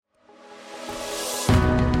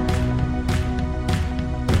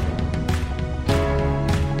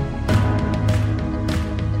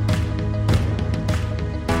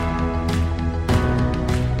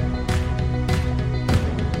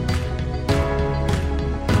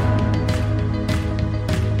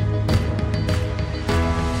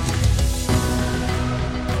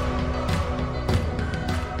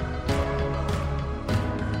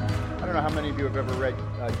have ever read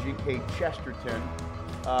G.K. Chesterton,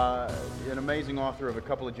 an amazing author of a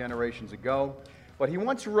couple of generations ago. But he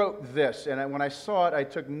once wrote this, and when I saw it, I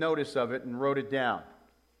took notice of it and wrote it down.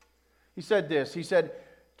 He said this, he said,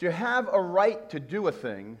 "To have a right to do a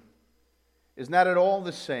thing is not at all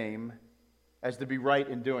the same as to be right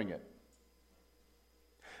in doing it."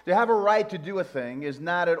 To have a right to do a thing is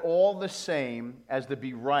not at all the same as to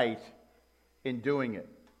be right in doing it.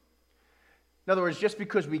 In other words, just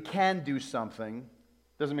because we can do something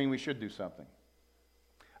doesn't mean we should do something.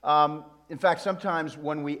 In fact, sometimes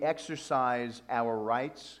when we exercise our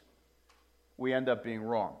rights, we end up being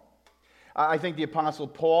wrong. I think the Apostle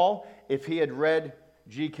Paul, if he had read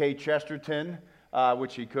G.K. Chesterton,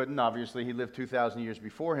 which he couldn't, obviously he lived 2,000 years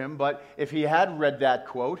before him, but if he had read that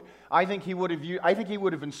quote, I think he would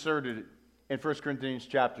have inserted it in 1 Corinthians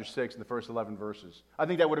chapter 6 in the first 11 verses. I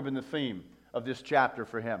think that would have been the theme of this chapter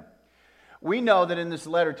for him. We know that in this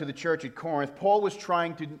letter to the church at Corinth, Paul was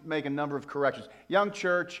trying to make a number of corrections. Young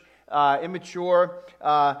church, immature.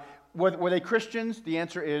 Were they Christians? The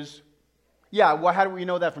answer is, yeah. Well, how do we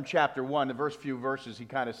know that from chapter 1? The first few verses, he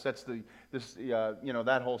kind of sets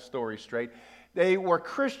that whole story straight. They were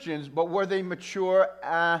Christians, but were they mature?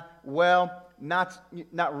 Well, not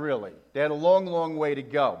really. They had a long, long way to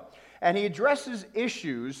go. And he addresses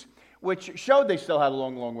issues which showed they still had a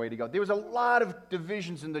long, long way to go. There was a lot of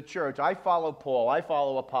divisions in the church. I follow Paul. I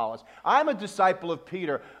follow Apollos. I'm a disciple of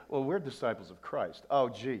Peter. Well, we're disciples of Christ. Oh,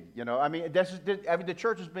 gee. The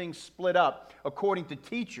church was being split up according to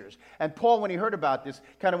teachers. And Paul, when he heard about this,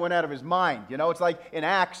 kind of went out of his mind. It's like in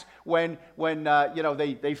Acts when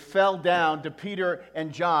they fell down to Peter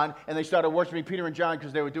and John, and they started worshiping Peter and John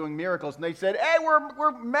because they were doing miracles. And they said, "Hey, we're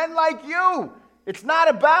men like you. It's not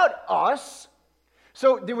about us."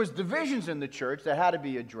 So there was divisions in the church that had to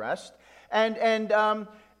be addressed. And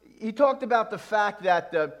he talked about the fact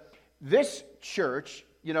that this church,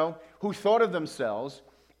 who thought of themselves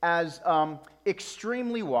as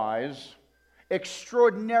extremely wise,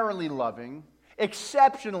 extraordinarily loving,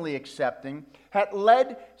 exceptionally accepting, had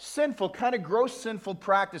led gross sinful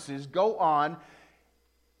practices go on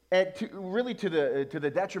to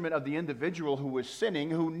the detriment of the individual who was sinning,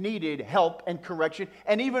 who needed help and correction,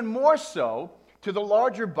 and even more so, to the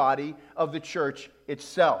larger body of the church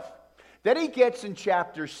itself. Then he gets in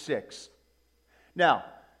chapter 6. Now,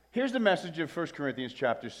 here's the message of 1 Corinthians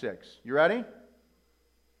chapter 6. You ready?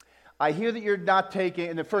 I hear that you're not taking,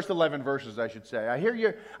 in the first 11 verses, I should say. I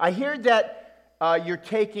hear that you're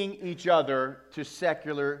taking each other to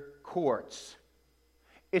secular courts.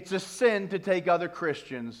 It's a sin to take other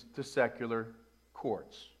Christians to secular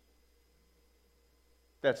courts.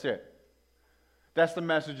 That's it. That's the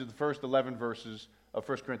message of the first 11 verses of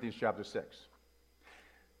 1 Corinthians chapter 6.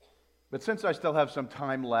 But since I still have some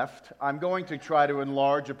time left, I'm going to try to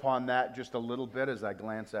enlarge upon that just a little bit as I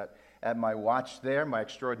glance at my watch there, my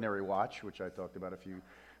extraordinary watch, which I talked about a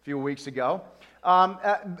few weeks ago.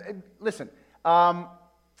 Listen,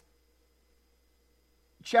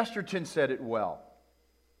 Chesterton said it well,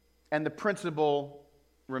 and the principle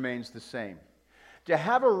remains the same. To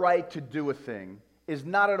have a right to do a thing is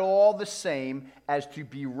not at all the same as to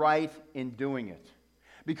be right in doing it.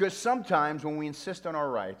 Because sometimes when we insist on our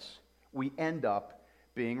rights, we end up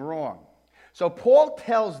being wrong. So Paul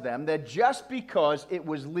tells them that just because it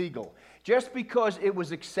was legal, just because it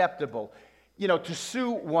was acceptable, to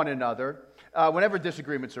sue one another whenever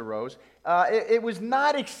disagreements arose, it was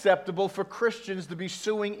not acceptable for Christians to be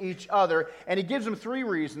suing each other. And he gives them 3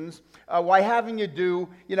 reasons why having to do,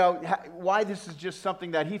 why this is just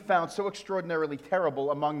something that he found so extraordinarily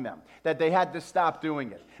terrible among them, that they had to stop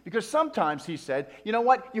doing it. Because sometimes, he said, you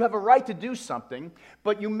have a right to do something,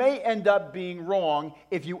 but you may end up being wrong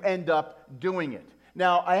if you end up doing it.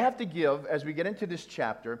 Now, I have to give, as we get into this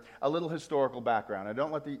chapter, a little historical background. I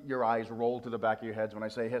don't let your eyes roll to the back of your heads when I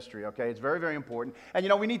say history, okay? It's very, very important. And,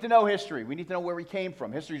 we need to know history. We need to know where we came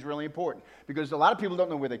from. History is really important because a lot of people don't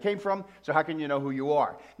know where they came from, so how can you know who you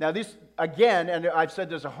are? Now, this, again, and I've said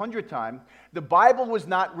this 100 times, the Bible was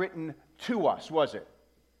not written to us, was it?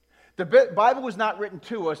 The Bible was not written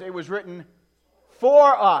to us. It was written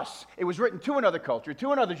for us. It was written to another culture,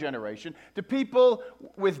 to another generation, to people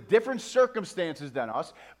with different circumstances than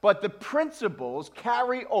us, but the principles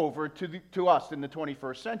carry over to us in the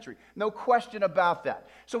 21st century. No question about that.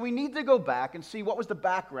 So we need to go back and see what was the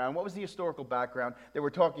background, what was the historical background that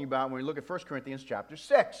we're talking about when we look at 1 Corinthians chapter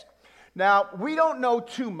 6. Now, we don't know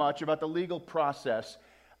too much about the legal process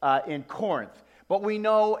in Corinth. But we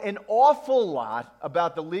know an awful lot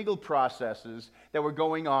about the legal processes that were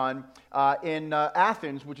going on in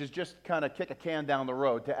Athens, which is just kind of kick a can down the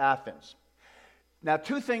road to Athens. Now,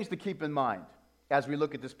 2 things to keep in mind. as we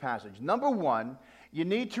look at this passage. Number one, you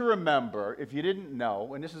need to remember, if you didn't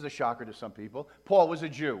know, and this is a shocker to some people, Paul was a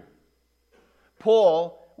Jew.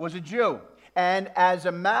 Paul was a Jew. And as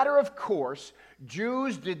a matter of course,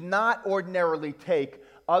 Jews did not ordinarily take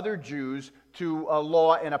other Jews to a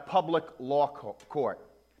law in a public law court.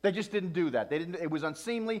 They just didn't do that. It was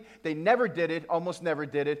unseemly. They never did it, almost never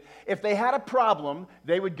did it. If they had a problem,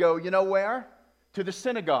 they would go, you know where? To the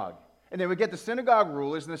synagogue. And they would get the synagogue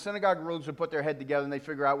rulers, and the synagogue rulers would put their head together, and they'd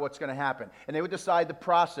figure out what's going to happen. And they would decide the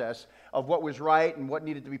process of what was right and what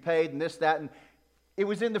needed to be paid and this, that. And it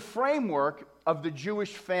was in the framework of the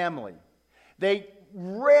Jewish family. They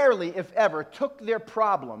rarely, if ever, took their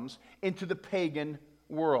problems into the pagan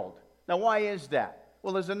world. Now, why is that?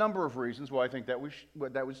 Well, there's a number of reasons why I think that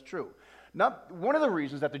was true. One of the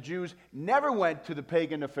reasons that the Jews never went to the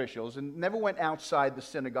pagan officials and never went outside the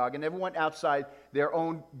synagogue and never went outside their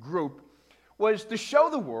own group was to show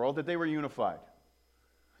the world that they were unified.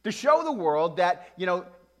 To show the world that,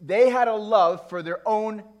 they had a love for their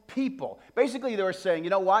own people. Basically, they were saying, you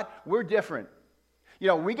know what? We're different.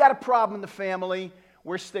 We got a problem in the family.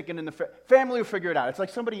 We're sticking in the family will figure it out. It's like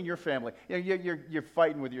somebody in your family. You're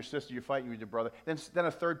fighting with your sister. You're fighting with your brother. Then a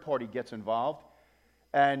third party gets involved,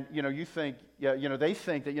 and you think, they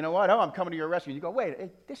think that what? Oh, I'm coming to your rescue. And you go,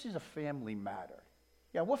 wait, this is a family matter.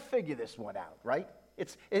 Yeah, we'll figure this one out, right?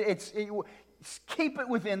 It's keep it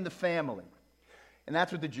within the family, and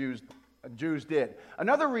that's what the Jews did.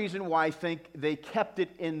 Another reason why I think they kept it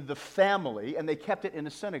in the family and they kept it in the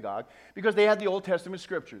synagogue because they had the Old Testament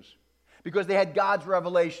scriptures. Because they had God's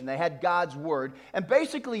revelation, they had God's word, and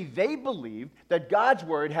basically they believed that God's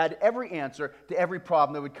word had every answer to every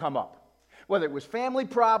problem that would come up. Whether it was family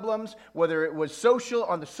problems, whether it was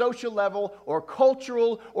on the social level, or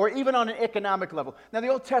cultural, or even on an economic level. Now, the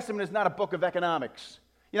Old Testament is not a book of economics.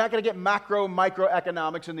 You're not going to get macro,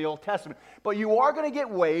 microeconomics in the Old Testament. But you are going to get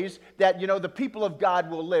ways that, the people of God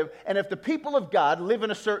will live. And if the people of God live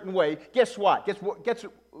in a certain way, guess what?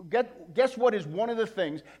 Guess what is one of the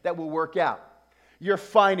things that will work out? Your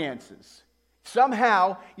finances.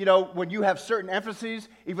 Somehow, when you have certain emphases,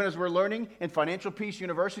 even as we're learning in Financial Peace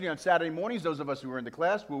University on Saturday mornings, those of us who were in the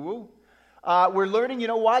class, woo-woo, we're learning,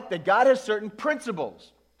 that God has certain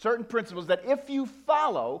principles that if you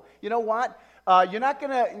follow, you're not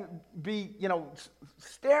going to be,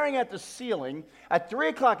 staring at the ceiling at 3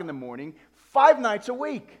 o'clock in the morning 5 nights a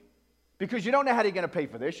week. Because you don't know how you're going to pay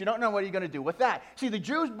for this. You don't know what you're going to do with that. See, the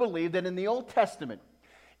Jews believed that in the Old Testament,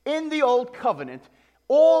 in the Old Covenant,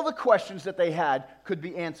 all the questions that they had could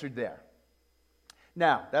be answered there.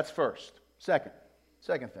 Now, that's first. Second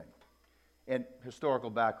thing, in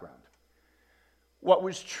historical background. What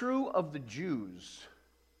was true of the Jews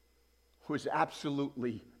was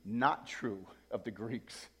absolutely not true of the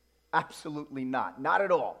Greeks. Absolutely not. Not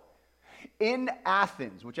at all. In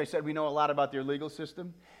Athens, which I said we know a lot about their legal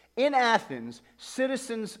system, in Athens,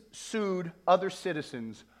 citizens sued other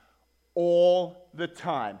citizens all the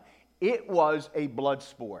time. It was a blood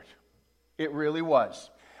sport. It really was.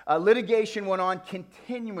 Litigation went on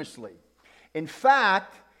continuously. In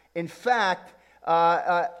fact,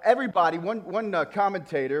 everybody, one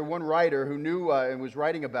commentator, one writer who knew and was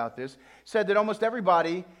writing about this, said that almost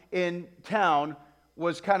everybody in town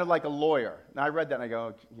was kind of like a lawyer. Now, I read that and I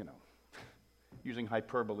go, using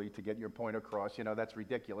hyperbole to get your point across, that's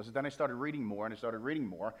ridiculous. And then I started reading more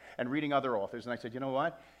and reading other authors, and I said, you know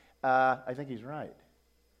what? I think he's right.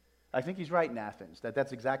 I think he's right in Athens,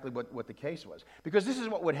 that's exactly what the case was. Because this is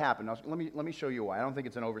what would happen. Now, let me show you why. I don't think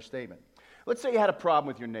it's an overstatement. Let's say you had a problem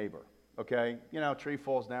with your neighbor, okay? A tree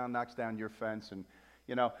falls down, knocks down your fence, and,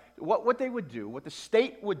 what they would do, what the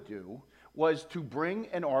state would do, was to bring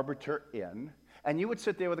an arbiter in. And you would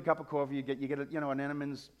sit there with a cup of coffee, you get an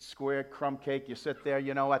Entenmann's square crumb cake, you sit there,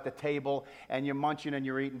 at the table, and you're munching and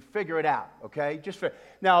you're eating. Figure it out, okay?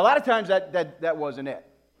 Now, a lot of times that wasn't it,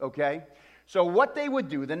 okay? So what they would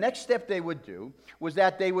do, the next step they would do, was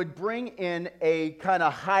that they would bring in a kind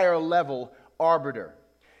of higher level arbiter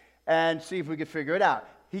and see if we could figure it out.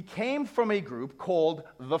 He came from a group called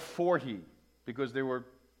the 40, because they were,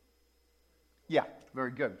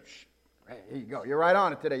 very good. Hey, here you go. You're right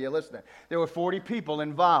on it today. You're listening. There were 40 people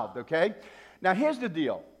involved, okay? Now, here's the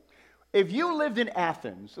deal. If you lived in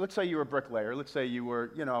Athens, let's say you were a bricklayer, let's say you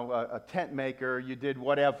were, a tent maker, you did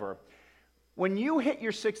whatever. When you hit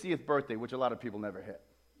your 60th birthday, which a lot of people never hit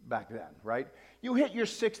back then, right? You hit your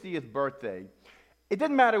 60th birthday. It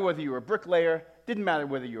didn't matter whether you were a bricklayer, didn't matter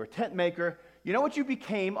whether you were a tent maker. You know what you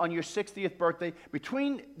became on your 60th birthday?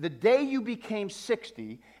 Between the day you became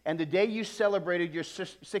 60 and the day you celebrated your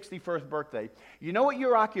 61st birthday, you know what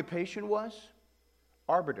your occupation was?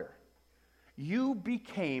 Arbiter. You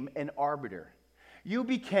became an arbiter. You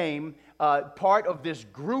became part of this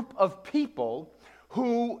group of people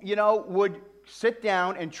who, would sit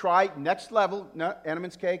down and try next level. No,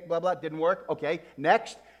 Entenmann's cake, blah, blah, didn't work. Okay,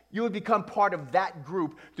 next. You would become part of that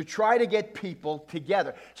group to try to get people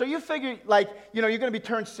together. So you figure, you're going to be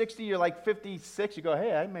turned 60, you're like 56. You go,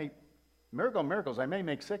 hey, I may, miracles, I may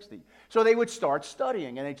make 60. So they would start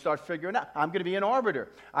studying, and they'd start figuring out, I'm going to be an arbiter.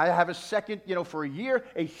 I have a second, for a year,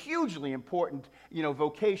 a hugely important,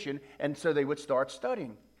 vocation. And so they would start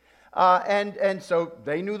studying. And so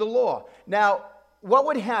they knew the law. Now, what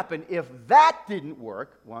would happen if that didn't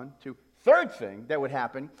work? One, two. Third thing that would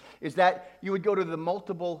happen is that you would go to the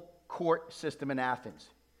multiple court system in Athens.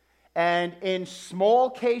 And in small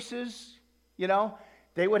cases,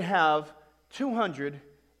 they would have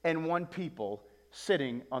 201 people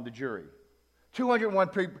sitting on the jury. 201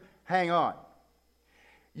 people, hang on.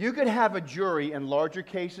 You could have a jury in larger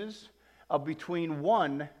cases of between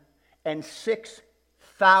 1,000 and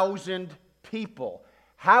 6,000 people.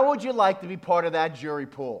 How would you like to be part of that jury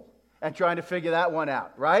pool and trying to figure that one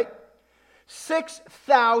out, right?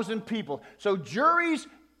 6,000 people. So juries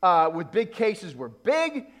with big cases were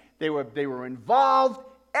big. They were involved.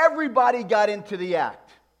 Everybody got into the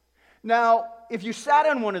act. Now, if you sat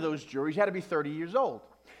on one of those juries, you had to be 30 years old.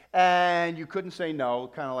 And you couldn't say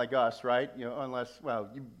no, kind of like us, right? Unless,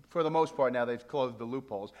 for the most part now they've closed the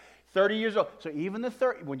loopholes. 30 years old. So even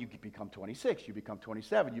when you become 26, you become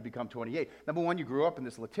 27, you become 28. Number one, you grew up in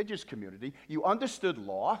this litigious community. You understood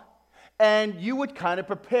law. And you would kind of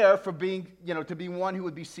prepare for being, to be one who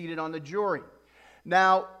would be seated on the jury.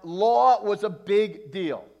 Now, law was a big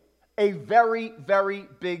deal. A very, very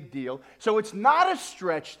big deal. So it's not a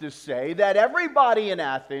stretch to say that everybody in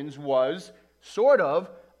Athens was sort of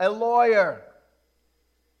a lawyer.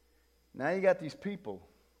 Now you got these people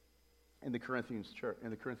in the Corinthian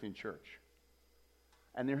church.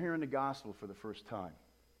 And they're hearing the gospel for the first time.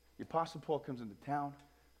 The Apostle Paul comes into town,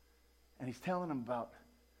 and he's telling them about,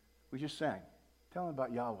 we just sang, tell them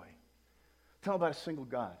about Yahweh. Tell them about a single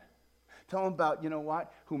God. Tell them about,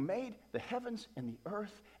 who made the heavens and the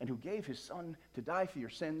earth and who gave his son to die for your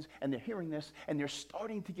sins. And they're hearing this, and they're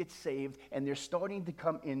starting to get saved, and they're starting to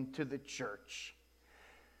come into the church.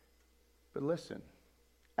 But listen,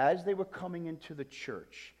 as they were coming into the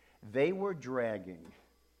church, they were dragging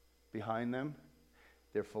behind them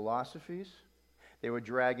their philosophies. They were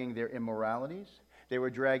dragging their immoralities. They were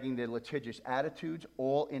dragging their litigious attitudes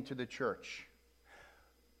all into the church.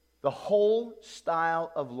 The whole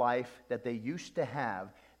style of life that they used to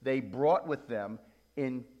have, they brought with them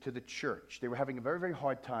into the church. They were having a very, very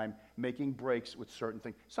hard time making breaks with certain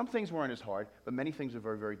things. Some things weren't as hard, but many things were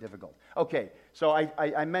very, very difficult. Okay, so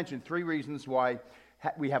I mentioned 3 reasons why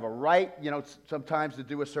we have a right, sometimes to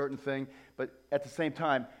do a certain thing, but at the same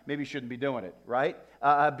time, maybe you shouldn't be doing it, right?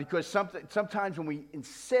 Because sometimes when we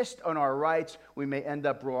insist on our rights, we may end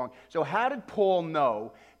up wrong. So how did Paul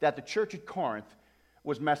know that the church at Corinth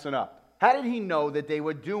was messing up? How did he know that they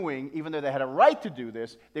were doing, even though they had a right to do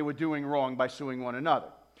this, they were doing wrong by suing one another?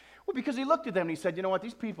 Well, because he looked at them and he said, you know what,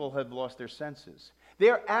 these people have lost their senses.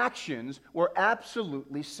 Their actions were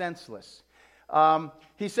absolutely senseless.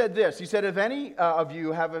 He said this, he said, if any of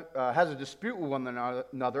you has a dispute with one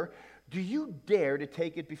another, do you dare to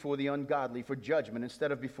take it before the ungodly for judgment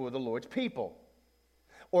instead of before the Lord's people?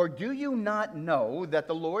 Or do you not know that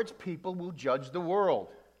the Lord's people will judge the world?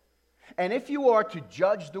 And if you are to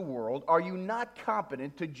judge the world, are you not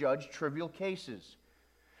competent to judge trivial cases?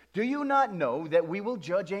 Do you not know that we will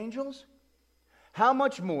judge angels? How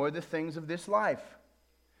much more the things of this life?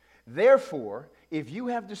 Therefore, if you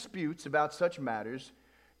have disputes about such matters,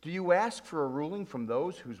 do you ask for a ruling from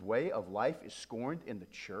those whose way of life is scorned in the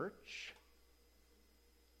church?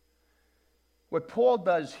 What Paul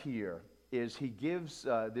does here is he gives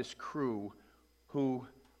this crew who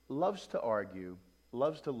loves to argue,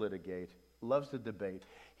 loves to litigate, loves to debate,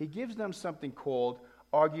 he gives them something called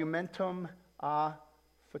argumentum a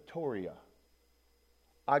fatoria.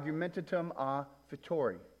 Argumentum a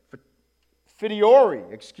fatoria. Fidiori,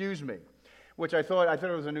 excuse me, which I thought it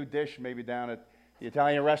was a new dish maybe down at the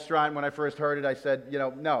Italian restaurant. When I first heard it, I said,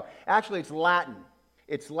 no. Actually, it's Latin.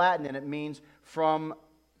 It's Latin, and it means from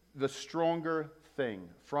the stronger thing.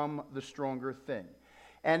 From the stronger thing.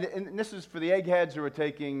 And this is for the eggheads who are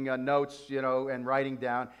taking notes, and writing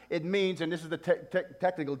down. It means, and this is the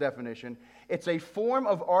technical definition, it's a form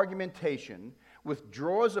of argumentation which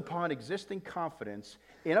draws upon existing confidence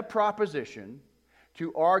in a proposition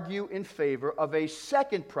to argue in favor of a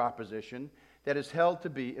second proposition that is held to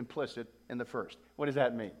be implicit in the first. What does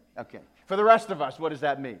that mean? Okay. For the rest of us, what does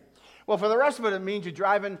that mean? Well, for the rest of it, it means you're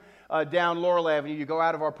driving down Laurel Avenue, you go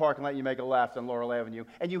out of our parking lot, you make a left on Laurel Avenue,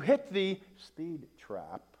 and you hit the speed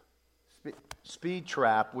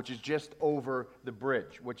trap, which is just over the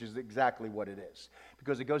bridge, which is exactly what it is,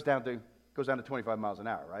 because it goes down to 25 miles an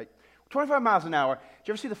hour, right? 25 miles an hour. Did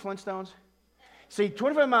you ever see the Flintstones? See,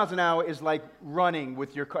 25 miles an hour is like running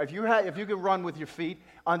with your car. If you could run with your feet,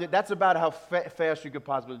 that's about how fast you could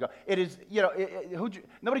possibly go. It is,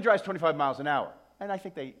 nobody drives 25 miles an hour. And I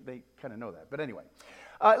think they kind of know that. But anyway,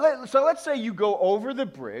 so let's say you go over the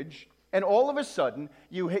bridge, and all of a sudden,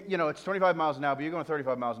 you hit, it's 25 miles an hour, but you're going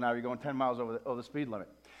 35 miles an hour, you're going 10 miles over the speed limit.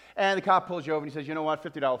 And the cop pulls you over and he says, you know what,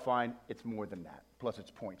 $50 fine, it's more than that, plus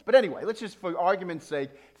it's points. But anyway, let's just, for argument's sake,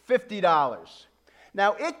 $50.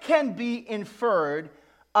 Now, it can be inferred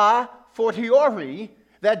a fortiori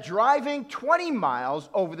that driving 20 miles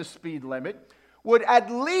over the speed limit would at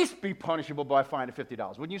least be punishable by a fine of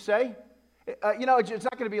 $50. Wouldn't you say? It's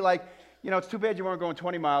not going to be like, it's too bad you weren't going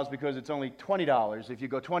 20 miles because it's only $20 if you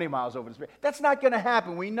go 20 miles over the speed. That's not going to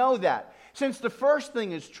happen. We know that. Since the first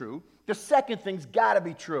thing is true, the second thing's got to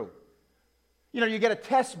be true. You get a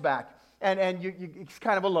test back. And it's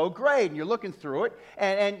kind of a low grade, and you're looking through it,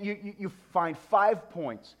 and you find 5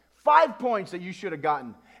 points. 5 points that you should have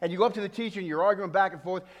gotten. And you go up to the teacher, and you're arguing back and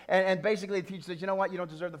forth, and basically the teacher says, you know what, you don't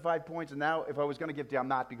deserve the 5 points, and now if I was going to give to you, I'm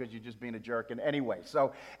not, because you're just being a jerk. And anyway,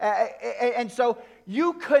 so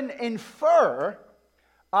you can infer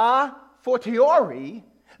a fortiori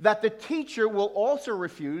that the teacher will also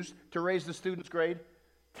refuse to raise the student's grade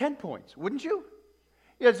 10 points, wouldn't you?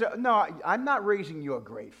 Yes, no, I'm not raising you a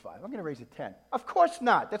grade 5. I'm going to raise it 10. Of course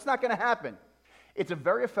not. That's not going to happen. It's a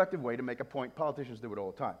very effective way to make a point. Politicians do it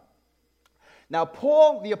all the time. Now,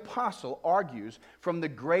 Paul the Apostle argues from the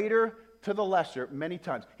greater to the lesser many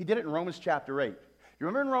times. He did it in Romans chapter 8. You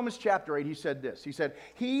remember in Romans chapter 8, he said this. He said,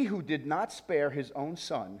 he who did not spare his own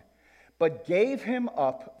son, but gave him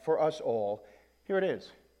up for us all. Here it is.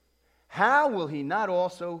 How will he not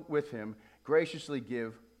also with him graciously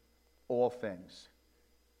give all things?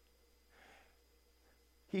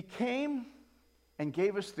 He came and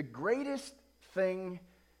gave us the greatest thing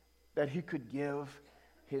that he could give,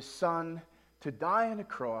 his son, to die on a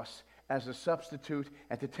cross as a substitute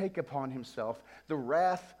and to take upon himself the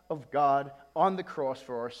wrath of God on the cross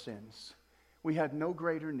for our sins. We had no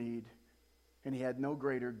greater need, and he had no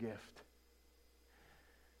greater gift.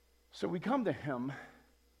 So we come to him,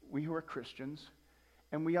 we who are Christians,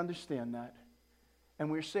 and we understand that, and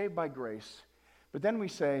we're saved by grace. But then we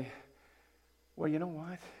say, well, you know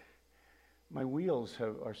what? My wheels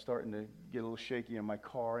are starting to get a little shaky in my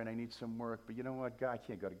car, and I need some work. But you know what? God, I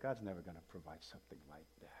can't go to God's never going to provide something like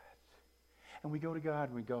that. And we go to God,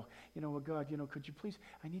 and we go, God, could you please?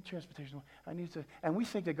 I need transportation. I need to. And we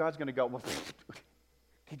think that God's going to go, well,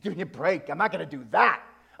 give me a break. I'm not going to do that.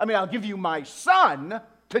 I mean, I'll give you my son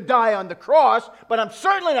to die on the cross, but I'm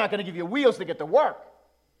certainly not going to give you wheels to get to work.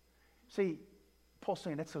 See, Paul's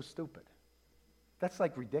saying that's so stupid. That's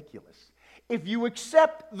like ridiculous. If you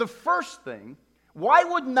accept the first thing, why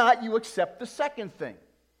would not you accept the second thing?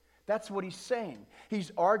 That's what he's saying.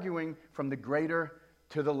 He's arguing from the greater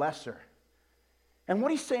to the lesser. And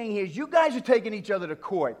what he's saying here is, you guys are taking each other to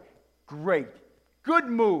court. Great. Good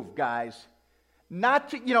move, guys. Not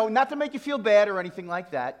to make you feel bad or anything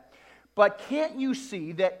like that. But can't you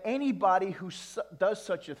see that anybody who does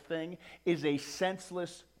such a thing is a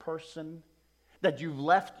senseless person? That you've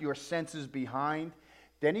left your senses behind?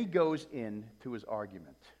 Then he goes into his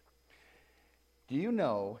argument. Do you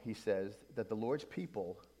know, he says, that the Lord's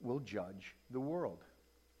people will judge the world?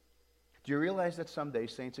 Do you realize that someday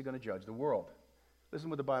saints are going to judge the world? Listen to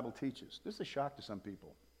what the Bible teaches. This is a shock to some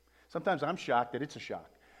people. Sometimes I'm shocked that it's a shock.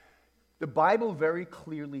 The Bible very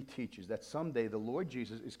clearly teaches that someday the Lord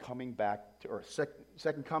Jesus is coming back to earth.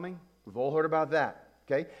 Second coming, we've all heard about that.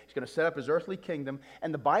 Okay? He's going to set up his earthly kingdom,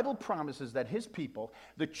 and the Bible promises that his people,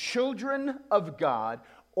 the children of God,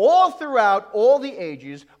 all throughout all the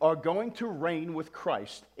ages, are going to reign with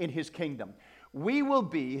Christ in his kingdom. We will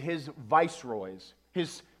be his viceroys,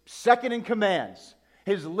 his second in commands,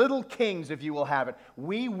 his little kings, if you will have it.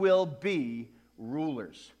 We will be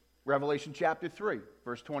rulers. Revelation chapter 3,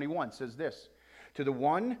 verse 21 says this, to the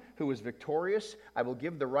one who is victorious, I will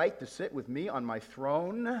give the right to sit with me on my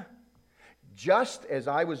throne, just as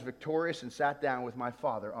I was victorious and sat down with my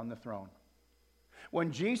Father on the throne.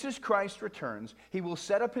 When Jesus Christ returns, he will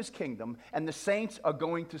set up his kingdom, and the saints are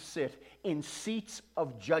going to sit in seats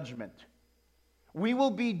of judgment. We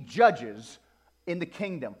will be judges in the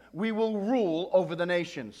kingdom. We will rule over the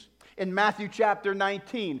nations. In Matthew chapter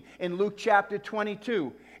 19, in Luke chapter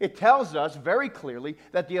 22, it tells us very clearly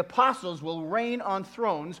that the apostles will reign on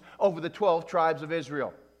thrones over the 12 tribes of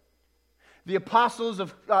Israel. The apostles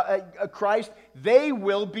of Christ, they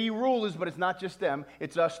will be rulers, but it's not just them,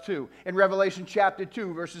 it's us too. In Revelation chapter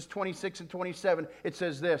 2, verses 26 and 27, it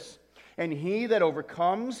says this, "And he that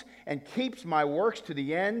overcomes and keeps my works to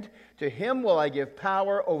the end, to him will I give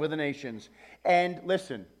power over the nations. And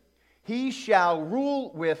listen, he shall rule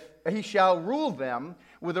them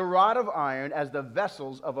with a rod of iron, as the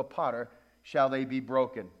vessels of a potter shall they be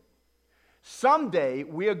broken." Someday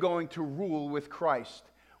we are going to rule with Christ.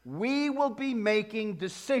 We will be making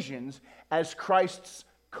decisions as Christ's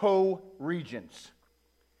co-regents.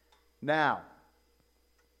 Now,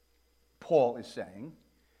 Paul is saying,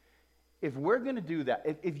 if we're going to do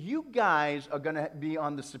that, if you guys are going to be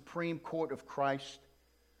on the Supreme Court of Christ,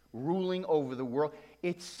 ruling over the world,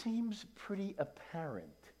 it seems pretty apparent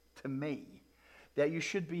to me that you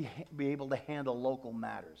should be able to handle local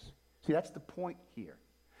matters. See, that's the point here.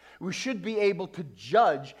 We should be able to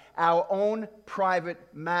judge our own private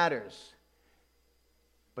matters.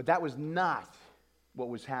 But that was not what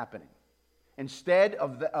was happening. Instead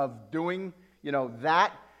of doing,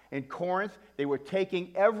 that in Corinth, they were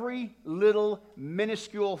taking every little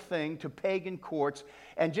minuscule thing to pagan courts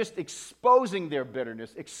and just exposing their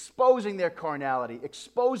bitterness, exposing their carnality,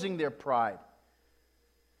 exposing their pride.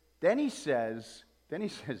 Then he says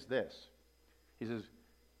this. He says,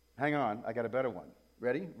 hang on, I got a better one.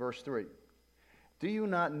 Ready? Verse 3. "Do you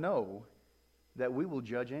not know that we will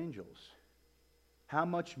judge angels? How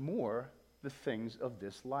much more the things of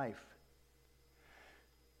this life?"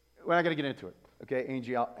 We're not going to get into it, okay?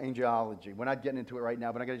 Angelology. We're not getting into it right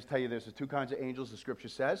now, but I'm going to just tell you this. There's two kinds of angels, the Scripture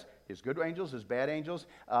says. There's good angels, there's bad angels,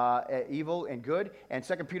 evil and good. And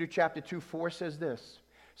 2 Peter chapter 2:4 says this.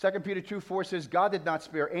 2 Peter 2:4 says, "God did not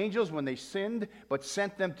spare angels when they sinned, but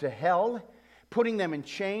sent them to hell, putting them in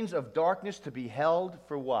chains of darkness to be held"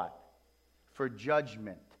 for what? For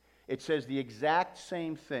judgment. It says the exact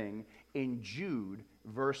same thing in Jude,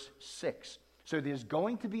 verse 6. So there's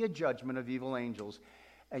going to be a judgment of evil angels.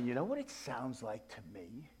 And you know what it sounds like to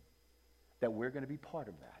me? That we're going to be part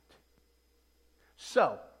of that.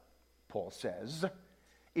 So, Paul says,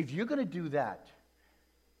 if you're going to do that,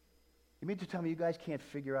 you mean to tell me you guys can't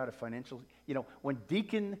figure out a financial... when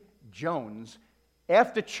Deacon Jones,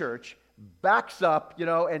 after church, backs up,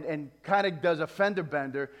 and kind of does a fender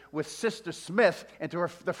bender with Sister Smith into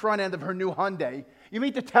the front end of her new Hyundai. You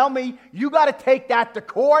mean to tell me you got to take that to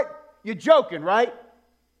court? You're joking, right?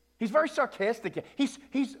 He's very sarcastic.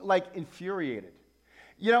 He's like infuriated.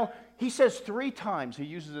 He says 3 times, he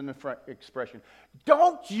uses an expression,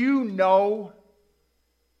 "Don't you know?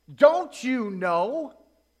 Don't you know?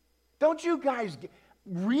 Don't you guys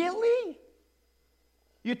really?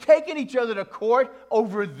 You're taking each other to court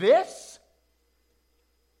over this?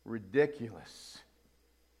 Ridiculous."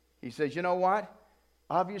 He says, you know what?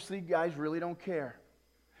 Obviously, you guys really don't care.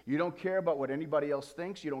 You don't care about what anybody else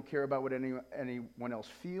thinks. You don't care about what anyone else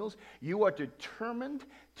feels. You are determined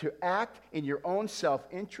to act in your own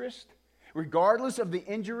self-interest, regardless of the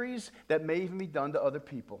injuries that may even be done to other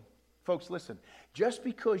people. Folks, listen. Just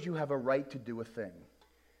because you have a right to do a thing,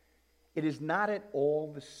 it is not at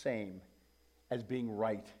all the same as being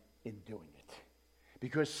right in doing it.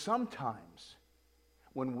 Because sometimes,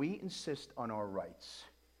 when we insist on our rights,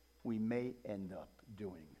 we may end up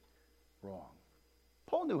doing wrong.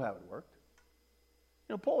 Paul knew how it worked.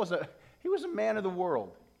 Paul was a man of the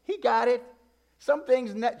world. He got it. Some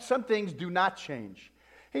things do not change.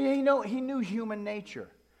 He knew human nature.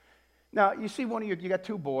 Now, you see you got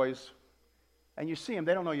 2 boys, and you see them,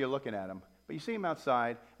 they don't know you're looking at them, but you see them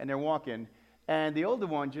outside, and they're walking, and the older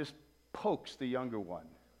one just pokes the younger one.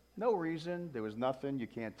 No reason. There was nothing. You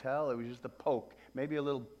can't tell. It was just a poke. Maybe a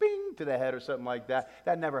little bing to the head or something like that.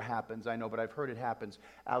 That never happens, I know, but I've heard it happens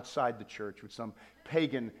outside the church with some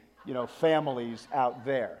pagan, families out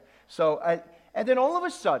there. So, and then all of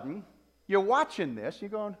a sudden, you're watching this. You're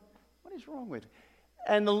going, what is wrong with it?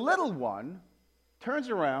 And the little one turns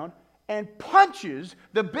around and punches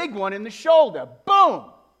the big one in the shoulder. Boom!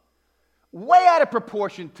 Way out of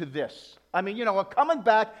proportion to this. I mean, coming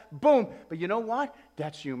back, boom. But you know what?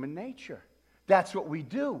 That's human nature. That's what we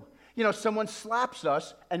do. Someone slaps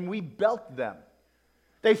us and we belt them.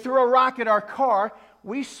 They threw a rock at our car,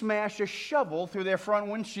 we smash a shovel through their front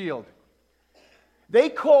windshield. They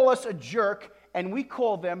call us a jerk and we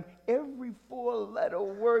call them every 4-letter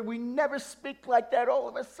word. We never speak like that. All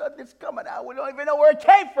of a sudden it's coming out. We don't even know where it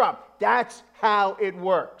came from. That's how it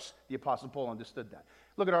works. The Apostle Paul understood that.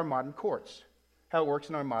 Look at our modern courts. How it works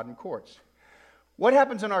in our modern courts. What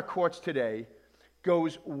happens in our courts today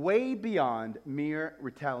goes way beyond mere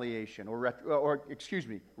retaliation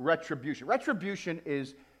retribution. Retribution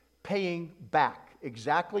is paying back.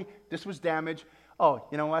 Exactly. This was damage. Oh,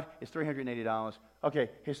 you know what? It's $380.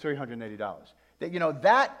 Okay, here's $380.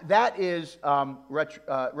 That is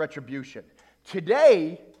retribution.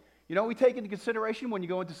 Today, you know what we take into consideration when you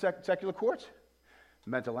go into secular courts?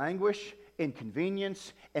 Mental anguish,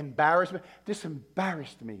 inconvenience, embarrassment. This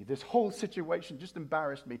embarrassed me. This whole situation just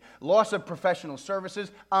embarrassed me. Loss of professional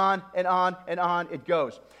services, on and on and on it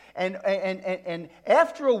goes. And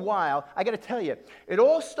after a while, I got to tell you, it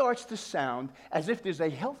all starts to sound as if there's a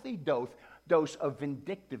healthy dose of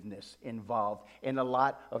vindictiveness involved in a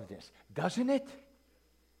lot of this. Doesn't it?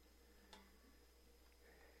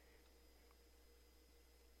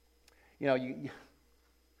 You know,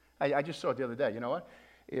 I just saw it the other day. You know what?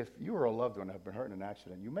 If you or a loved one have been hurt in an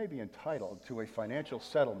accident, you may be entitled to a financial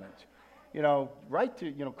settlement. You know,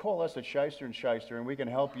 call us at Shyster and Shyster, and we can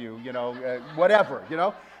help you, whatever,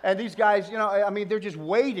 And these guys, they're just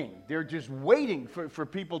waiting. They're just waiting for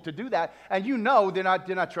people to do that. And they're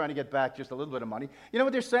not trying to get back just a little bit of money. You know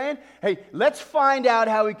what they're saying? Hey, let's find out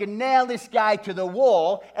how we can nail this guy to the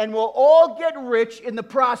wall, and we'll all get rich in the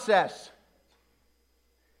process.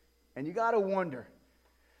 And you got to wonder,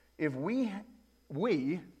 if I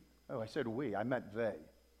said we, I meant they,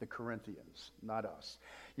 the Corinthians, not us.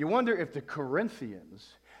 You wonder if the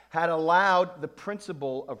Corinthians had allowed the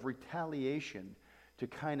principle of retaliation to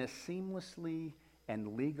kind of seamlessly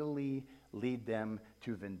and legally lead them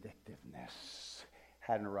to vindictiveness.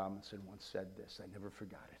 Haddon Robinson once said this, I never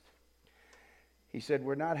forgot it. He said,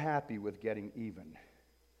 we're not happy with getting even.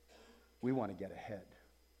 We want to get ahead.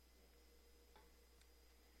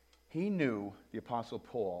 He knew, the Apostle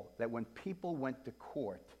Paul, that when people went to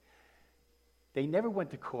court, they never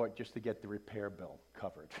went to court just to get the repair bill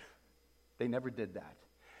covered. They never did that.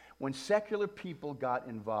 When secular people got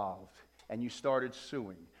involved and you started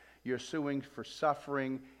suing, you're suing for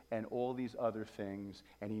suffering and all these other things,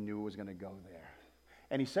 and he knew it was going to go there.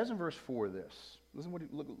 And he says in verse 4 this.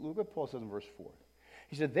 Look what Paul says in verse 4.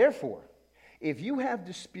 He said, therefore, if you have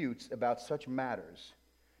disputes about such matters,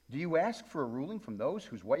 do you ask for a ruling from those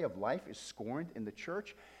whose way of life is scorned in the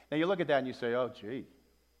church? Now you look at that and you say, oh, gee.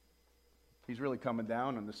 He's really coming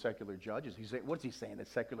down on the secular judges. What's he saying? That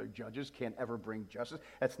secular judges can't ever bring justice?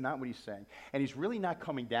 That's not what he's saying. And he's really not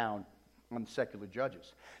coming down on secular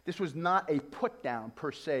judges. This was not a put down,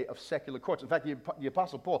 per se, of secular courts. In fact, the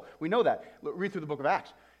Apostle Paul, we know that. Read through the book of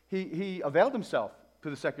Acts. He availed himself to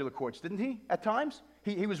the secular courts, didn't he, at times?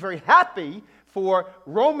 He was very happy for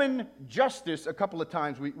Roman justice a couple of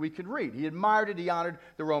times we could read. He admired it. He honored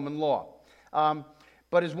the Roman law.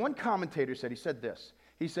 But as one commentator said, he said this.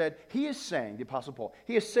 He said, he is saying, the Apostle Paul,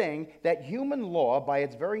 he is saying that human law, by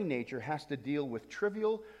its very nature, has to deal with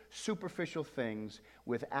trivial, superficial things,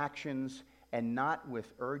 with actions, and not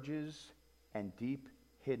with urges and deep,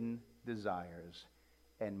 hidden desires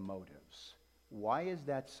and motives. Why is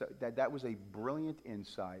that so? That was a brilliant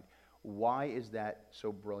insight. Why is that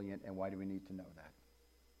so brilliant, and why do we need to know that?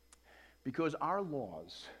 Because our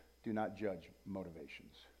laws do not judge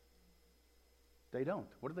motivations. They don't.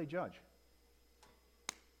 What do they judge?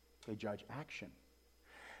 They judge action.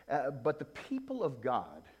 But the people of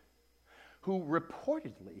God, who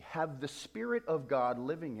reportedly have the Spirit of God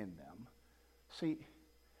living in them, see,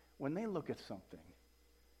 when they look at something,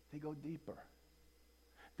 they go deeper.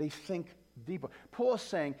 They think deeper. Paul's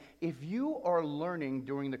saying, if you are learning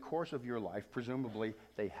during the course of your life, presumably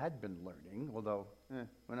they had been learning, although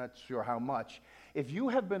we're not sure how much, if you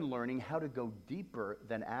have been learning how to go deeper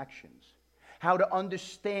than actions, how to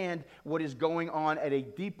understand what is going on at a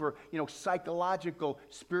deeper, psychological,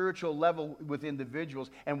 spiritual level with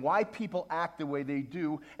individuals, and why people act the way they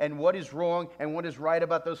do, and what is wrong and what is right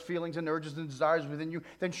about those feelings and urges and desires within you,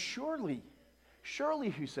 then surely,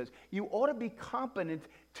 he says, you ought to be competent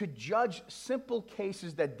to judge simple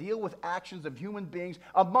cases that deal with actions of human beings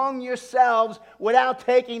among yourselves without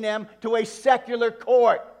taking them to a secular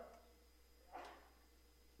court.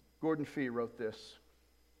 Gordon Fee wrote this.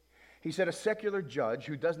 He said, a secular judge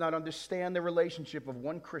who does not understand the relationship of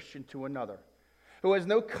one Christian to another, who has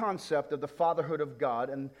no concept of the fatherhood of God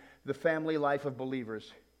and the family life of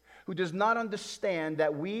believers, who does not understand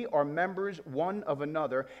that we are members one of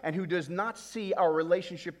another, and who does not see our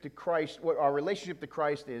relationship to Christ, what our relationship to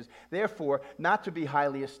Christ is, therefore, not to be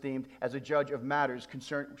highly esteemed as a judge of matters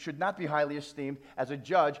should not be highly esteemed as a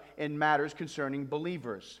judge in matters concerning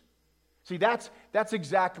believers. See, that's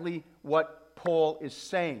exactly what Paul is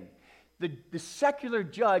saying. The secular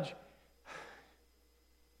judge,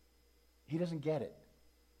 he doesn't get it.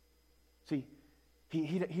 See,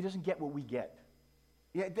 he doesn't get what we get.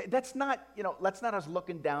 Yeah, that's not us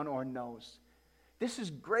looking down our nose. This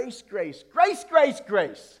is grace, grace, grace, grace,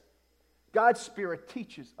 grace. God's Spirit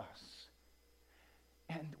teaches us.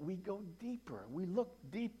 And we go deeper. We look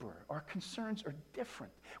deeper. Our concerns are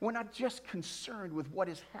different. We're not just concerned with what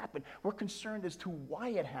has happened. We're concerned as to why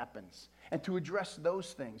it happens and to address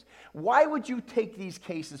those things. Why would you take these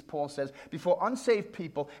cases, Paul says, before unsaved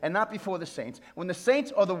people and not before the saints, when the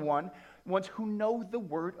saints are the ones who know the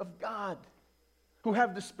Word of God, who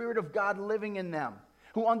have the Spirit of God living in them,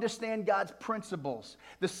 who understand God's principles?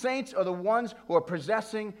 The saints are the ones who are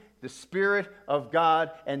possessing the Spirit of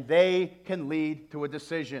God, and they can lead to a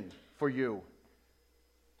decision for you.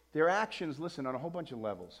 Their actions, listen, on a whole bunch of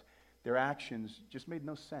levels, their actions just made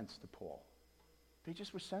no sense to Paul. They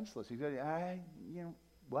just were senseless. He said,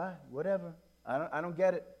 whatever. I don't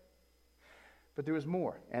get it. But there was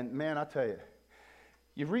more. And man, I'll tell you,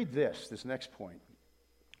 you read this next point,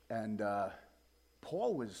 and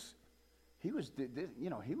Paul was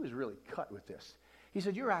really cut with this. He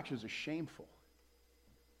said, your actions are shameful.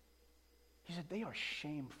 He said, they are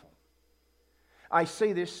shameful. I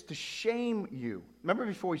say this to shame you. Remember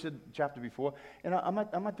before, he said, chapter before, and I'm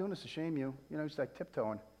not doing this to shame you. He's like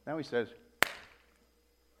tiptoeing. Now he says,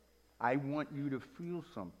 I want you to feel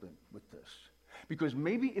something with this. Because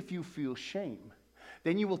maybe if you feel shame,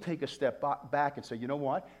 then you will take a step back and say, you know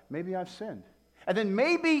what? Maybe I've sinned. And then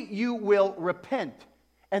maybe you will repent.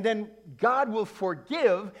 And then God will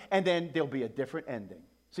forgive, and then there'll be a different ending.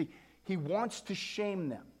 See, he wants to shame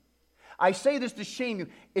them. I say this to shame you.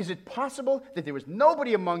 Is it possible that there was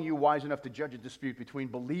nobody among you wise enough to judge a dispute between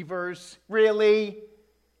believers? Really?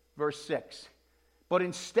 Verse 6. But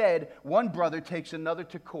instead, one brother takes another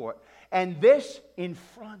to court, and this in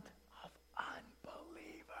front of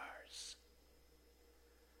unbelievers.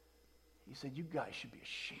 He said, you guys should be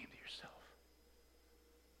ashamed of yourself.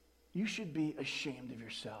 You should be ashamed of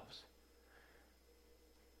yourselves.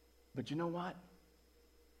 But you know what?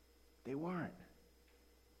 They weren't.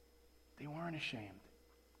 They weren't ashamed.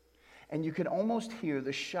 And you can almost hear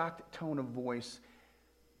the shocked tone of voice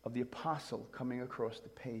of the apostle coming across the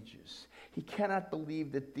pages. He cannot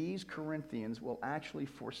believe that these Corinthians will actually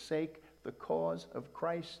forsake the cause of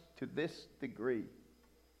Christ to this degree.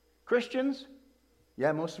 Christians?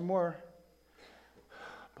 Yeah, most of them were.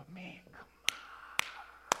 But man, come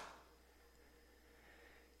on.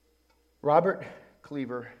 Robert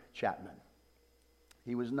Cleaver Chapman.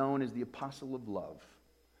 He was known as the Apostle of Love.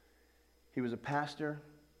 He was a pastor,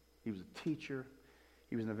 he was a teacher,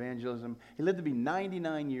 he was in evangelism. He lived to be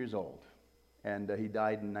 99 years old, and he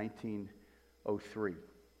died in 1903.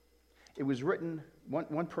 It was written,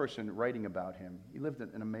 one person writing about him, he lived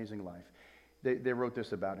an amazing life. They wrote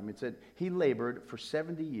this about him. It said, he labored for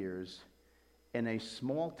 70 years in a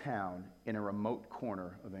small town in a remote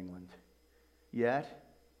corner of England. Yet,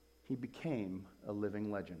 he became a living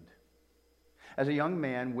legend. As a young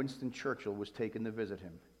man, Winston Churchill was taken to visit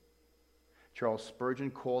him. Charles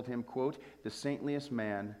Spurgeon called him, quote, the saintliest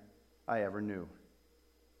man I ever knew.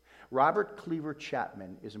 Robert Cleaver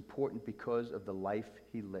Chapman is important because of the life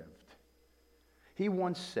he lived. He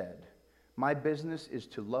once said, my business is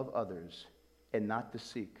to love others and not to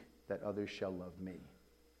seek that others shall love me.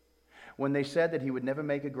 When they said that he would never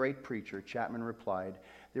make a great preacher, Chapman replied,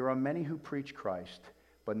 there are many who preach Christ,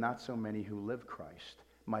 but not so many who live Christ.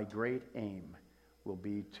 My great aim will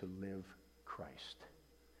be to live Christ.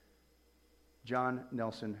 John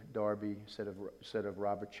Nelson Darby said of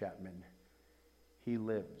Robert Chapman, he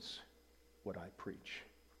lives what I preach.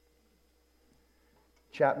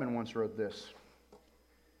 Chapman once wrote this.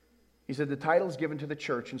 He said, the titles given to the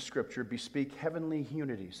church in Scripture bespeak heavenly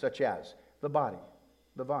unity, such as the body,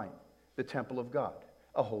 the vine, the temple of God,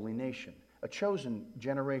 a holy nation, a chosen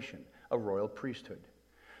generation, a royal priesthood.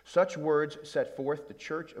 Such words set forth the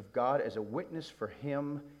church of God as a witness for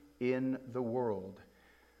him in the world.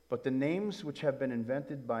 But the names which have been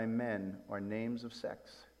invented by men are names of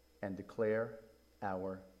sects and declare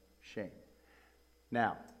our shame.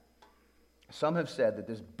 Now, some have said that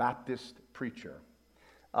this Baptist preacher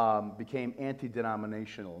became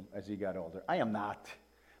anti-denominational as he got older. I am not.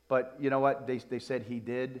 But you know what? They said he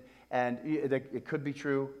did. And it could be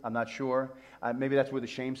true. I'm not sure. Maybe that's where the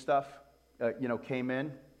shame stuff came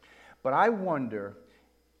in. But I wonder...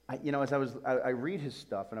 as I read his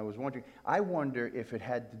stuff, and I was wondering, I wonder if it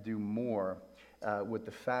had to do more with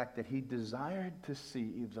the fact that he desired to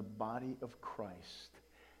see the body of Christ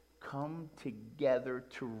come together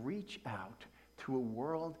to reach out to a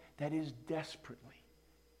world that is desperately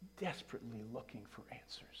looking for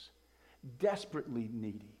answers, desperately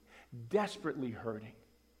needy, desperately hurting,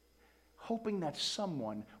 hoping that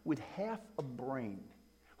someone with half a brain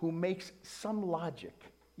who makes some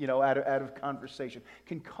logic out of conversation,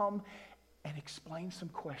 can come and explain some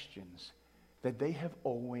questions that they have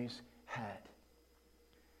always had.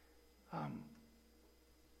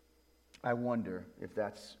 I wonder if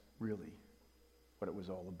that's really what it was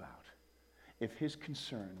all about. If his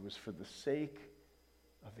concern was for the sake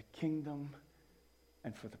of the kingdom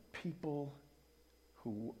and for the people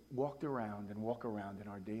who walk around in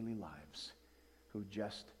our daily lives who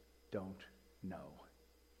just don't know.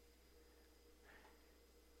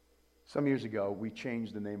 Some years ago, we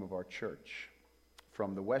changed the name of our church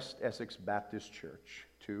from the West Essex Baptist Church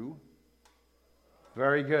to,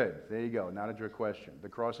 very good, there you go, not a trick question, the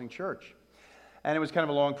Crossing Church. And it was kind of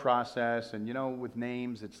a long process, and with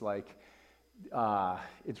names, it's like,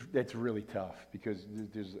 it's really tough because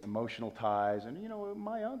there's emotional ties, and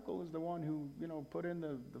my uncle is the one who put in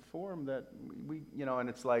the form that we and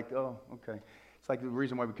it's like, oh, okay. It's like the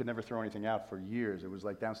reason why we could never throw anything out for years. It was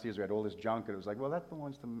like downstairs we had all this junk, and it was like, well, that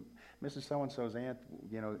belongs to Mrs. So-and-so's aunt,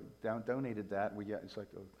 donated that. It's like,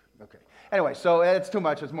 oh, okay. Anyway, so it's too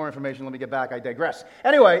much. It's more information. Let me get back. I digress.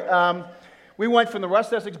 Anyway, we went from the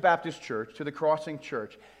West Essex Baptist Church to the Crossing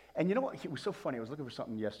Church. And you know what? It was so funny. I was looking for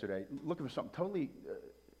something yesterday, looking for something totally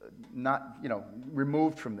not,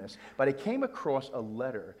 removed from this. But I came across a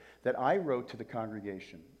letter that I wrote to the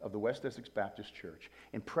congregation of the West Essex Baptist Church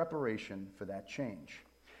in preparation for that change.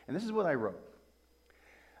 And this is what I wrote.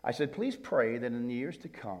 I said, please pray that in the years to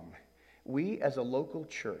come, we as a local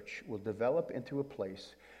church will develop into a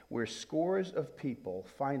place where scores of people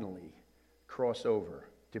finally cross over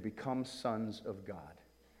to become sons of God.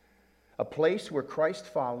 A place where Christ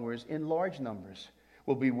followers in large numbers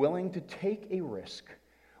will be willing to take a risk,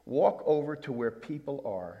 walk over to where people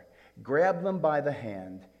are, grab them by the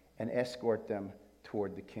hand, and escort them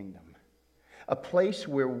toward the kingdom. A place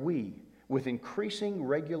where we, with increasing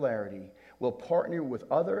regularity, will partner with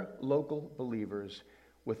other local believers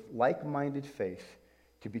with like-minded faith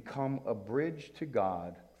to become a bridge to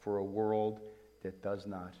God for a world that does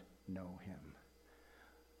not know Him.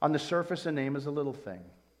 On the surface, a name is a little thing,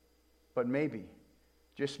 but maybe,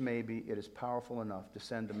 just maybe, it is powerful enough to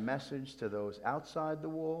send a message to those outside the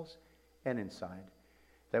walls and inside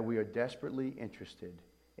that we are desperately interested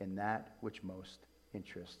in that which most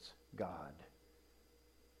interests God,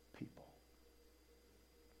 people.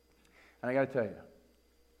 And I got to tell you,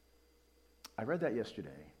 I read that yesterday,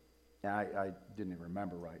 and I didn't even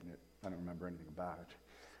remember writing it. I don't remember anything about it.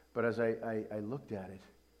 But as I looked at it,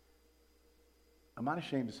 I'm not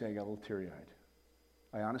ashamed to say I got a little teary-eyed.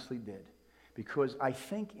 I honestly did. Because I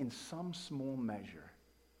think in some small measure,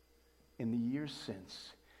 in the years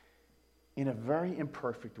since, in a very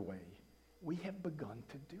imperfect way, we have begun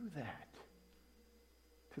to do that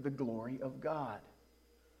to the glory of God.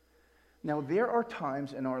 Now, there are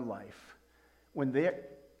times in our life when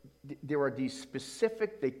there are these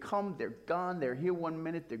specific, they come, they're gone, they're here 1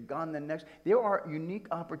 minute, they're gone the next. There are unique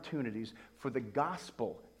opportunities for the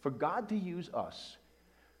gospel, for God to use us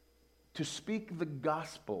to speak the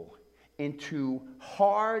gospel into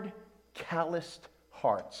hard, calloused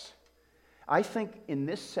hearts. I think in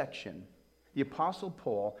this section, the Apostle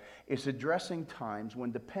Paul is addressing times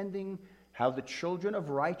when, depending how the children of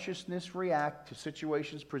righteousness react to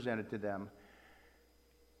situations presented to them,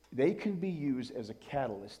 they can be used as a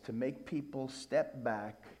catalyst to make people step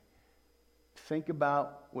back, think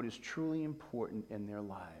about what is truly important in their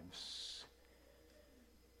lives,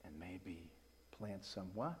 and maybe plant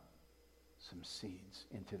some seeds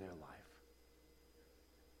into their life.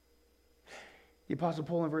 The Apostle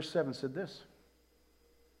Paul in verse 7 said this.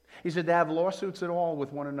 He said, to have lawsuits at all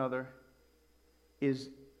with one another is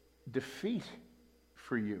defeat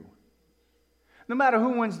for you. No matter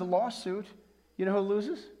who wins the lawsuit, you know who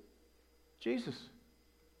loses? Jesus.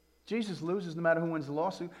 Jesus loses no matter who wins the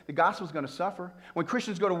lawsuit. The gospel's going to suffer. When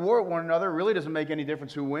Christians go to war with one another, it really doesn't make any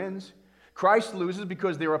difference who wins. Christ loses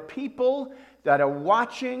because there are people that are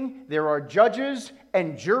watching. There are judges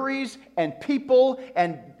and juries and people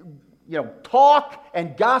and talk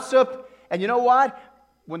and gossip. And you know what?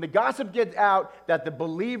 When the gossip gets out that the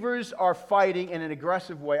believers are fighting in an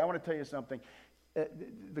aggressive way, I want to tell you something.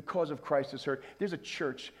 The cause of Christ is hurt. There's a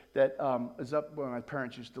church that is up where my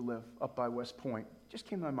parents used to live, up by West Point. Just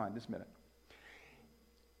came to my mind this minute.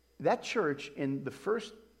 That church, in the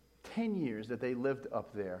first 10 years that they lived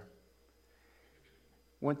up there,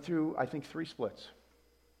 went through, I think, 3 splits.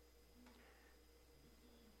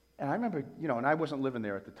 And I remember, and I wasn't living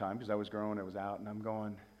there at the time because I was grown, I was out, and I'm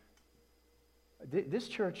going, this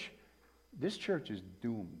church is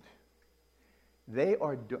doomed. They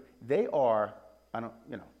are, I don't,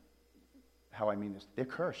 how I mean this, they're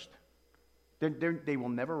cursed. They will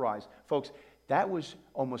never rise. Folks, that was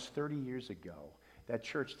almost 30 years ago. That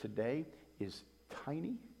church today is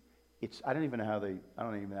tiny. I don't even know how they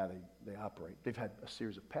operate. They've had a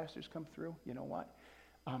series of pastors come through. You know what?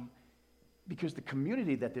 Because the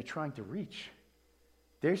community that they're trying to reach,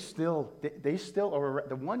 they still are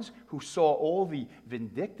the ones who saw all the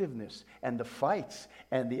vindictiveness and the fights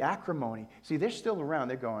and the acrimony. See, they're still around.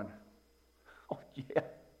 They're going, oh, yeah,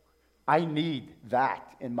 I need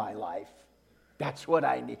that in my life. That's what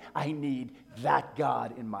I need. I need that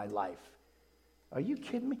God in my life. Are you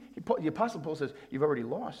kidding me? The Apostle Paul says, you've already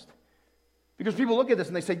lost. Because people look at this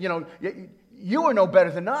and they say, you are no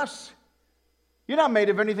better than us. You're not made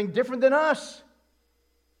of anything different than us.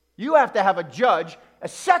 You have to have a judge, a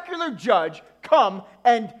secular judge, come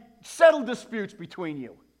and settle disputes between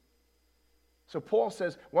you. So Paul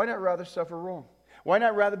says, why not rather suffer wrong? Why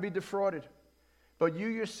not rather be defrauded? But you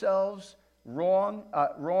yourselves wrong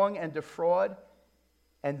and defraud,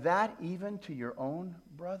 and that even to your own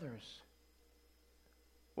brothers.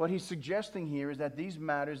 What he's suggesting here is that these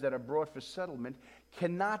matters that are brought for settlement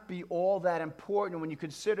cannot be all that important when you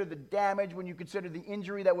consider the damage, when you consider the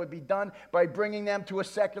injury that would be done by bringing them to a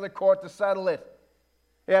secular court to settle it.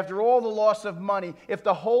 After all the loss of money, if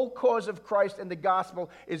the whole cause of Christ and the gospel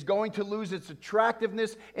is going to lose its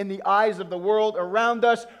attractiveness in the eyes of the world around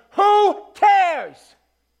us, who cares?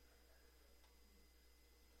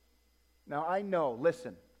 Now I know,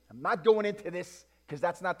 listen, I'm not going into this because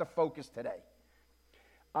that's not the focus today.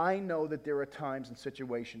 I know that there are times and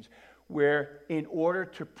situations where in order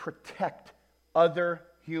to protect other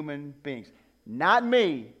human beings, not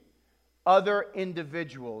me, other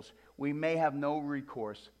individuals, we may have no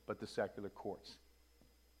recourse but the secular courts.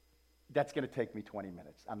 That's going to take me 20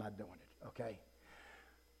 minutes. I'm not doing it, okay?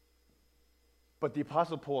 But the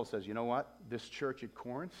Apostle Paul says, you know what? This church at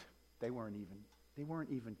Corinth, they weren't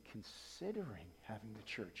even considering having the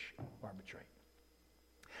church arbitrate.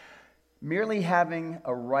 Merely having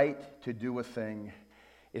a right to do a thing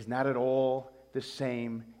is not at all the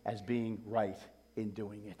same as being right in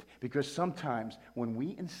doing it. Because sometimes when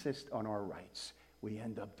we insist on our rights, we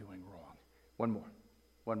end up doing wrong. One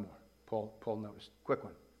more. Paul noticed. Quick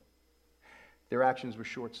one. Their actions were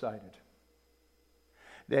short-sighted.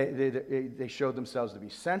 They showed themselves to be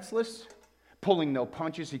senseless, pulling no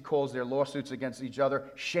punches. He calls their lawsuits against each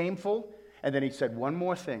other shameful. And then he said one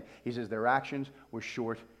more thing. He says their actions were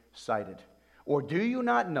short-sighted. Or do you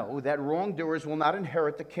not know that wrongdoers will not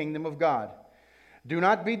inherit the kingdom of God? Do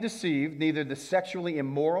not be deceived, neither the sexually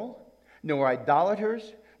immoral, nor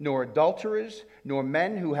idolaters, nor adulterers, nor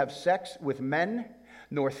men who have sex with men,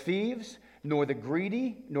 nor thieves, nor the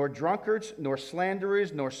greedy, nor drunkards, nor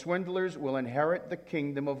slanderers, nor swindlers will inherit the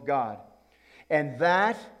kingdom of God. And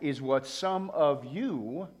that is what some of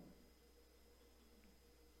you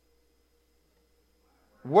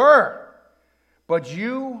were. But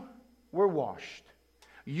you were washed.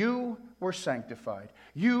 You were sanctified.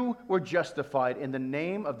 You were justified in the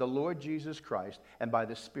name of the Lord Jesus Christ and by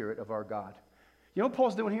the Spirit of our God. You know what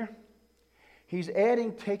Paul's doing here? He's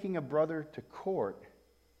adding taking a brother to court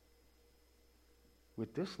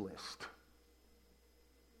with this list.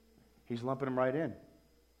 He's lumping them right in.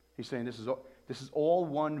 He's saying this is all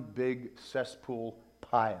one big cesspool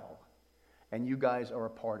pile, and you guys are a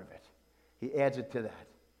part of it. He adds it to that.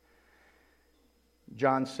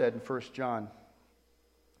 John said in 1 John,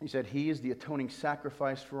 he said, He is the atoning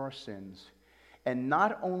sacrifice for our sins, and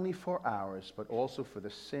not only for ours, but also for the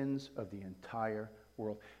sins of the entire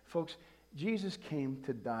world. Folks, Jesus came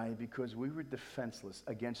to die because we were defenseless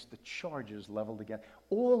against the charges leveled against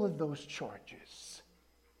all of those charges.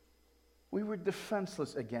 We were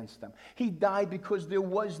defenseless against them. He died because there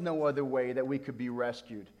was no other way that we could be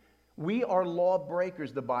rescued. We are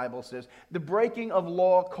lawbreakers, the Bible says. The breaking of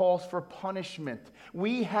law calls for punishment.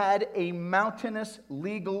 We had a mountainous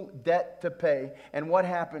legal debt to pay. And what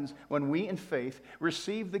happens when we, in faith,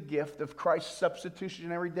 receive the gift of Christ's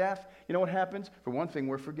substitutionary death? You know what happens? For one thing,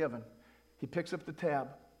 we're forgiven. He picks up the tab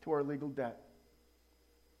to our legal debt.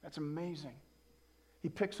 That's amazing. He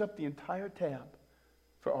picks up the entire tab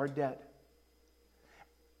for our debt.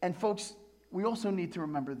 And folks, we also need to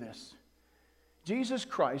remember this. Jesus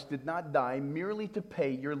Christ did not die merely to pay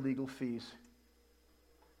your legal fees.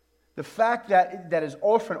 The fact that is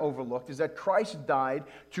often overlooked is that Christ died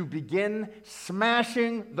to begin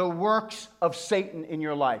smashing the works of Satan in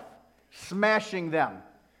your life. Smashing them.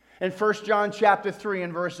 In 1 John chapter 3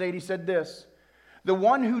 and verse 8, he said this, The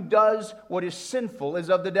one who does what is sinful is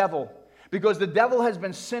of the devil, because the devil has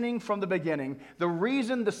been sinning from the beginning. The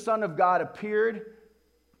reason the Son of God appeared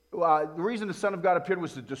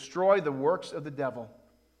was to destroy the works of the devil.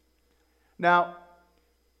 Now,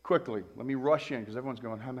 quickly, let me rush in because everyone's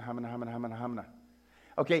going, hamna.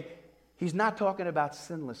 Okay, he's not talking about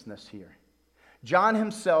sinlessness here. John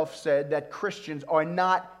himself said that Christians are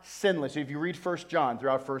not sinless. If you read 1 John,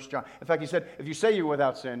 throughout 1 John. In fact, he said, if you say you're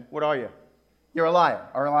without sin, what are you? You're a liar,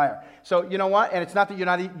 or a liar. So you know what? And it's not that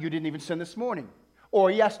you didn't even sin this morning, or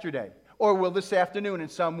yesterday, or will this afternoon in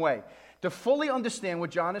some way. To fully understand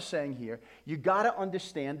what John is saying here, you got to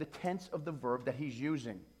understand the tense of the verb that he's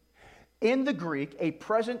using. In the Greek, a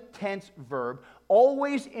present tense verb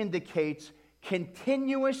always indicates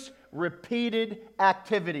continuous, repeated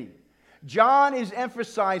activity. John is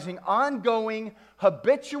emphasizing ongoing,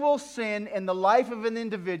 habitual sin in the life of an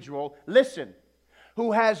individual, listen,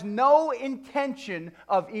 who has no intention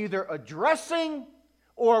of either addressing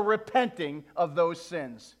or repenting of those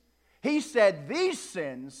sins. He said these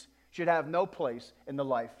sins should have no place in the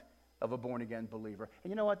life of a born-again believer.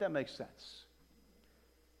 And you know what? That makes sense.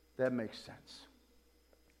 That makes sense.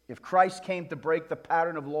 If Christ came to break the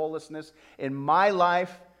pattern of lawlessness in my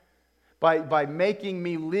life by making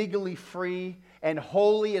me legally free and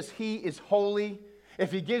holy as He is holy,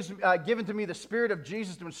 if He given to me the Spirit of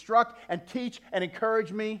Jesus to instruct and teach and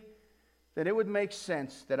encourage me, then it would make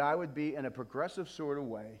sense that I would be in a progressive sort of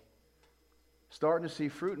way starting to see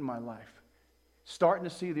fruit in my life, starting to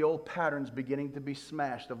see the old patterns beginning to be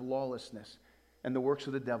smashed of lawlessness and the works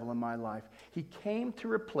of the devil in my life. He came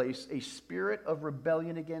to replace a spirit of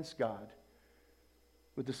rebellion against God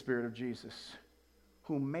with the Spirit of Jesus,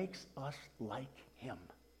 who makes us like Him.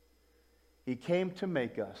 He came to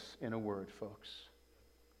make us, in a word, folks,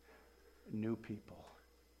 new people.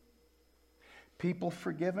 People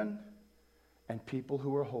forgiven and people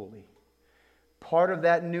who are holy. Part of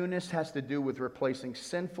that newness has to do with replacing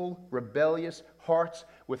sinful, rebellious hearts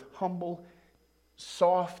with humble,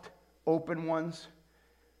 soft, open ones.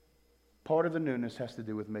 Part of the newness has to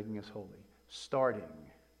do with making us holy, starting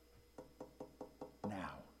now.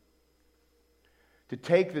 To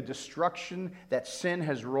take the destruction that sin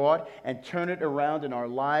has wrought and turn it around in our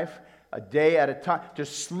life a day at a time, to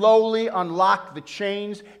slowly unlock the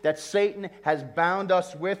chains that Satan has bound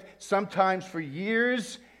us with, sometimes for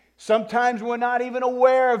years, sometimes we're not even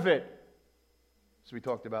aware of it, as we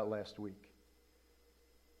talked about last week.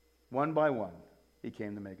 One by one, He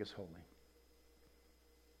came to make us holy.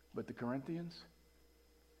 But the Corinthians,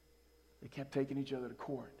 they kept taking each other to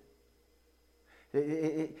court.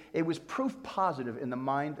 It was proof positive in the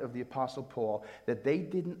mind of the Apostle Paul that they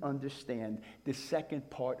didn't understand the second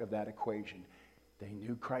part of that equation. They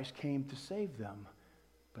knew Christ came to save them,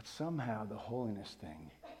 but somehow the holiness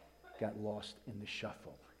thing got lost in the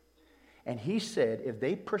shuffle. And he said if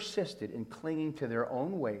they persisted in clinging to their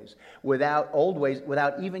own ways, without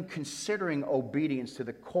even considering obedience to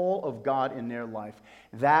the call of God in their life,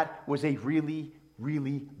 that was a really,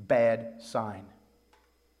 really bad sign.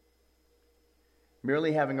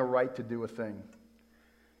 Merely having a right to do a thing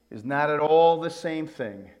is not at all the same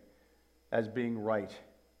thing as being right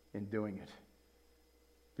in doing it.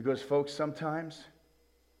 Because, folks, sometimes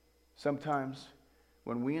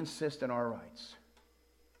when we insist on our rights,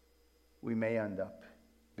 we may end up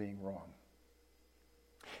being wrong.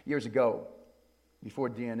 Years ago,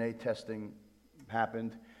 before DNA testing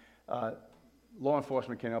happened, law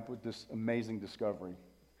enforcement came up with this amazing discovery.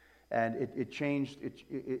 And it changed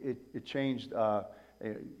the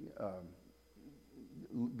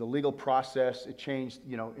legal process. It changed,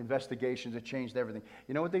 investigations. It changed everything.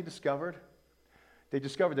 You know what they discovered? They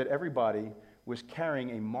discovered that everybody was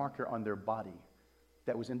carrying a marker on their body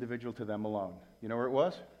that was individual to them alone. You know where it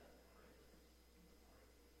was?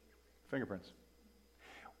 Fingerprints.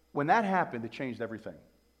 When that happened, it changed everything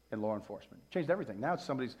in law enforcement. It changed everything. Now it's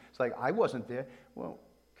like, I wasn't there. Well,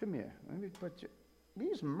 come here. Let me put you.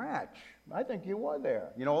 These match. I think you were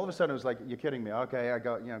there. All of a sudden it was like, you're kidding me. Okay, I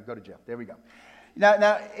go to jail. There we go.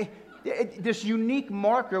 Now this unique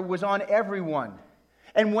marker was on everyone.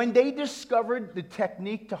 And when they discovered the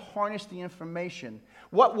technique to harness the information,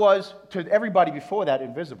 what was to everybody before that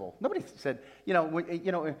invisible? Nobody said, in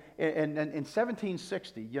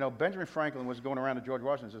 1760, Benjamin Franklin was going around to George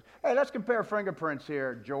Washington and says, hey, let's compare fingerprints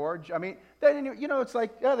here, George. I mean, they didn't, it's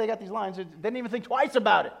like, oh, they got these lines. They didn't even think twice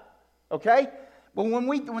about it. Okay? But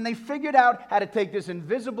when they figured out how to take this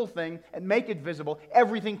invisible thing and make it visible,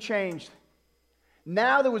 everything changed.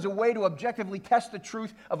 Now there was a way to objectively test the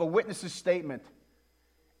truth of a witness's statement.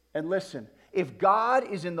 And listen, if God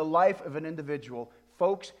is in the life of an individual,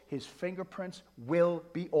 folks, his fingerprints will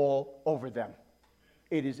be all over them.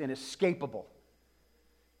 It is inescapable.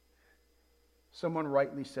 Someone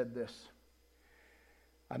rightly said this: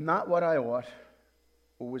 I'm not what I ought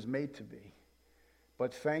or was made to be,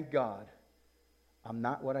 but thank God, I'm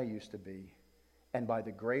not what I used to be, and by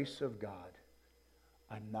the grace of God,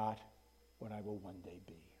 I'm not what I will one day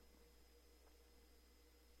be.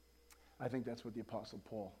 I think that's what the Apostle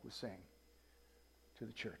Paul was saying to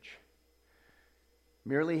the church.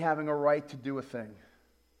 Merely having a right to do a thing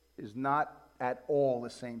is not at all the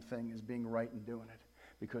same thing as being right and doing it.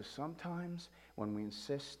 Because sometimes when we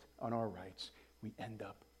insist on our rights, we end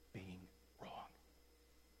up being wrong.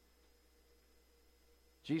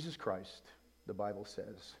 Jesus Christ, the Bible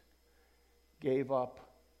says, gave up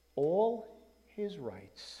all his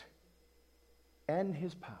rights and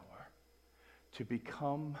his power to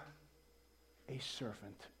become a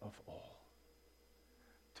servant of all.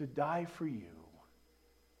 To die for you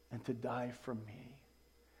and to die for me.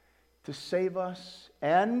 To save us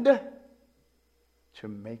and to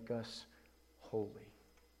make us holy.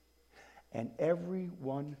 And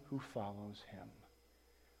everyone who follows him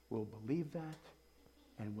will believe that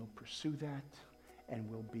and will pursue that and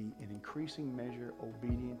will be in increasing measure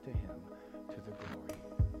obedient